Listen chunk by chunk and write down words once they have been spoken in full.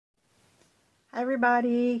Hi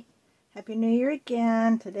everybody, Happy New Year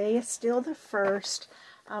again. Today is still the 1st.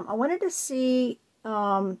 I wanted to see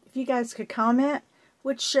if you guys could comment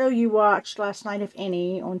which show you watched last night, if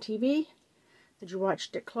any, on TV. Did you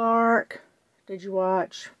watch Dick Clark? Did you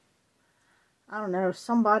watch, I don't know,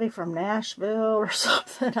 somebody from Nashville or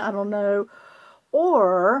something? I don't know.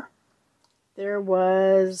 Or there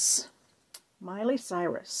was Miley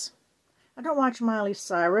Cyrus. I don't watch Miley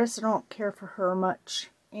Cyrus. I don't care for her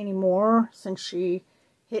much anymore since she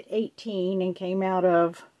hit 18 and came out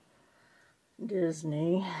of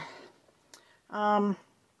Disney.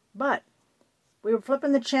 But we were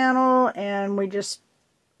flipping the channel and we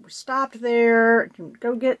stopped there to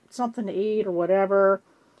go get something to eat or whatever.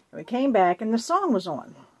 And we came back and the song was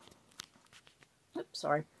on. Oops,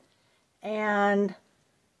 sorry. And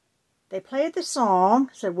they played the song,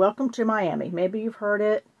 said "Welcome to Miami." Maybe you've heard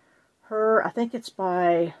it. I think it's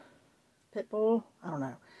by Pitbull. I don't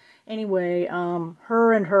know. Anyway,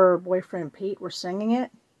 her and her boyfriend Pete were singing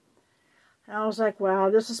it. And I was like, wow,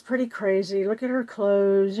 this is pretty crazy. Look at her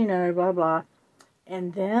clothes, you know, blah, blah.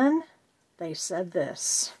 And then they said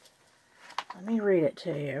this. Let me read it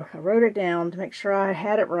to you. I wrote it down to make sure I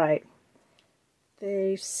had it right.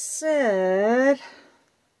 They said,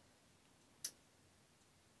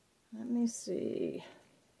 let me see.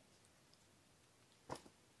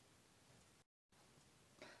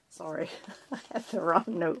 Sorry, I had the wrong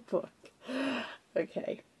notebook.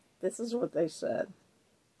 Okay, this is what they said.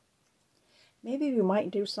 Maybe we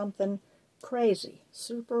might do something crazy,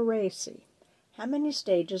 super racy. How many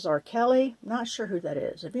stages are Kelly? Not sure who that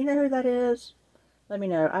is. If you know who that is, let me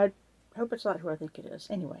know. I hope it's not who I think it is.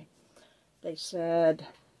 Anyway, they said,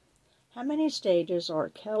 how many stages are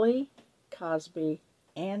Kelly, Cosby,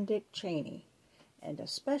 and Dick Cheney? And a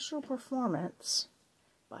special performance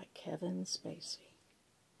by Kevin Spacey.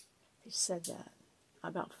 They said that. I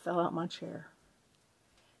about fell out my chair.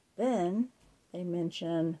 Then they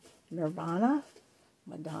mentioned Nirvana,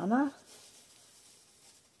 Madonna,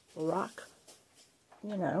 Rock,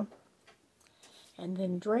 you know, and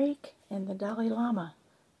then Drake and the Dalai Lama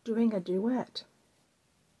doing a duet.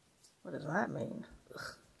 What does that mean?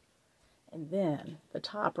 Ugh. And then the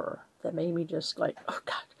topper that made me just like, oh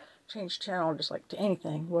God, change channel just like to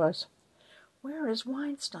anything was, where is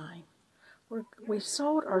Weinstein? We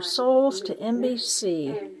sold our souls to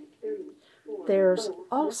NBC. There's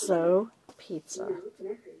also pizza.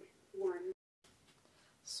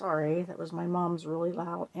 Sorry, that was my mom's really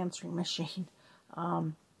loud answering machine. I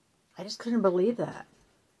just couldn't believe that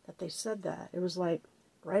they said that. It was like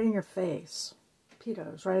right in your face.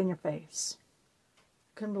 Pedos, right in your face.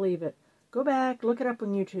 Couldn't believe it. Go back, look it up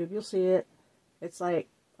on YouTube. You'll see it. It's like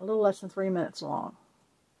a little less than 3 minutes long.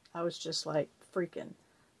 I was just like freaking.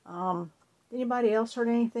 Anybody else heard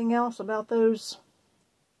anything else about those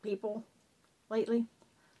people lately?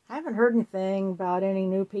 I haven't heard anything about any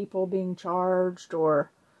new people being charged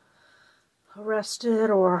or arrested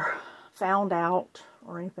or found out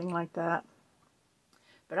or anything like that.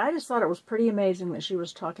 But I just thought it was pretty amazing that she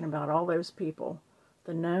was talking about all those people,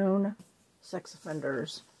 the known sex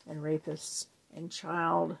offenders and rapists and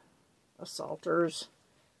child assaulters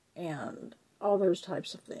and all those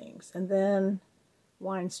types of things. And then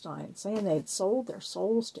Weinstein saying they'd sold their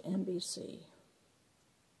souls to NBC.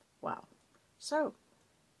 Wow. So,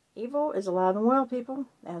 evil is alive and well, people,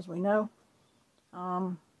 as we know.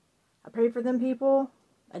 I prayed for them people.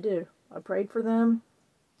 I do. I prayed for them,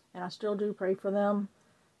 and I still do pray for them,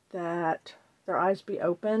 that their eyes be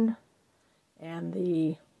opened and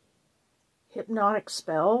the hypnotic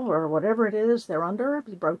spell or whatever it is they're under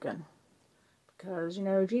be broken. Because, you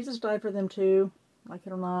know, Jesus died for them too. Like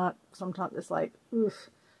it or not, sometimes it's like,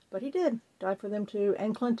 oof. But he did die for them too.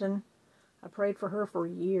 And Clinton, I prayed for her for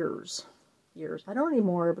years. Years. I don't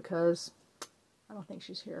anymore because I don't think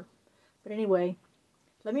she's here. But anyway,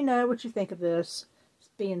 let me know what you think of this. It's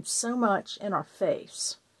being so much in our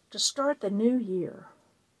face to start the new year.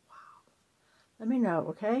 Wow. Let me know,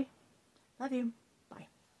 okay? Love you.